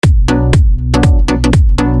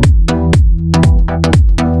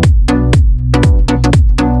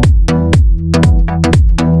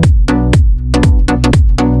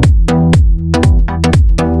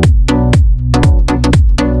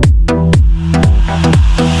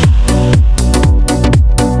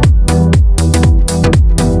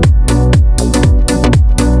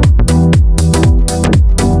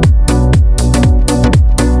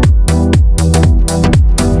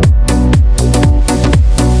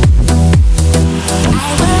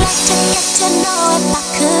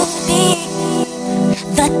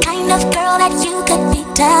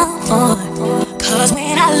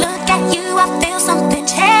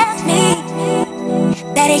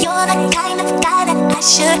guy that I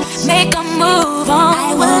should make a move on.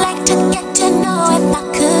 I would like to get to know if I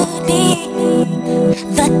could be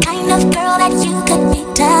the kind of girl that you could be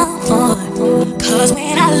down for. Cause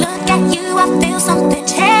when I look at you, I feel something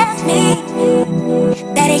tells me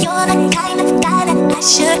that you're the kind of guy that I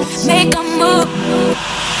should make a move.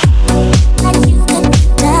 That you could be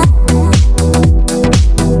down.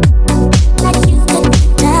 That you could be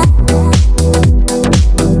down.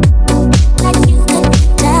 That you could be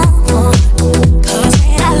down for. Cause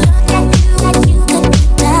when I look at you, that you could be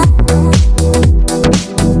down.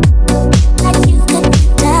 That you could be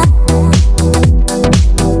down.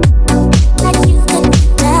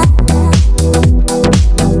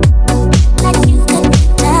 That you could be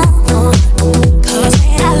down.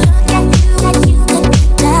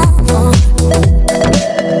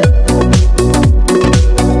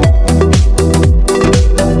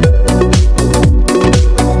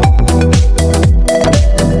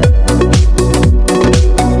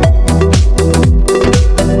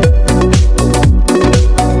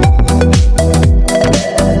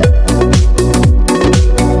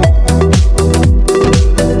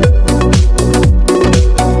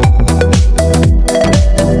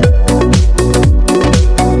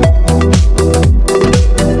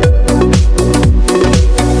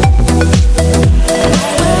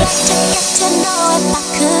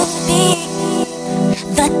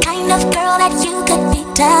 That you could be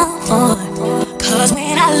down for. Cause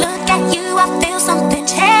when I look at you,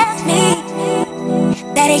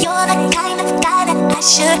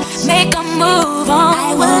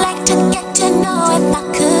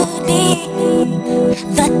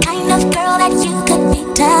 that you could be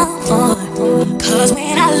down for.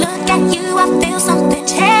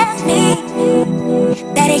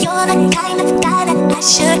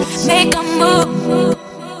 Make a move.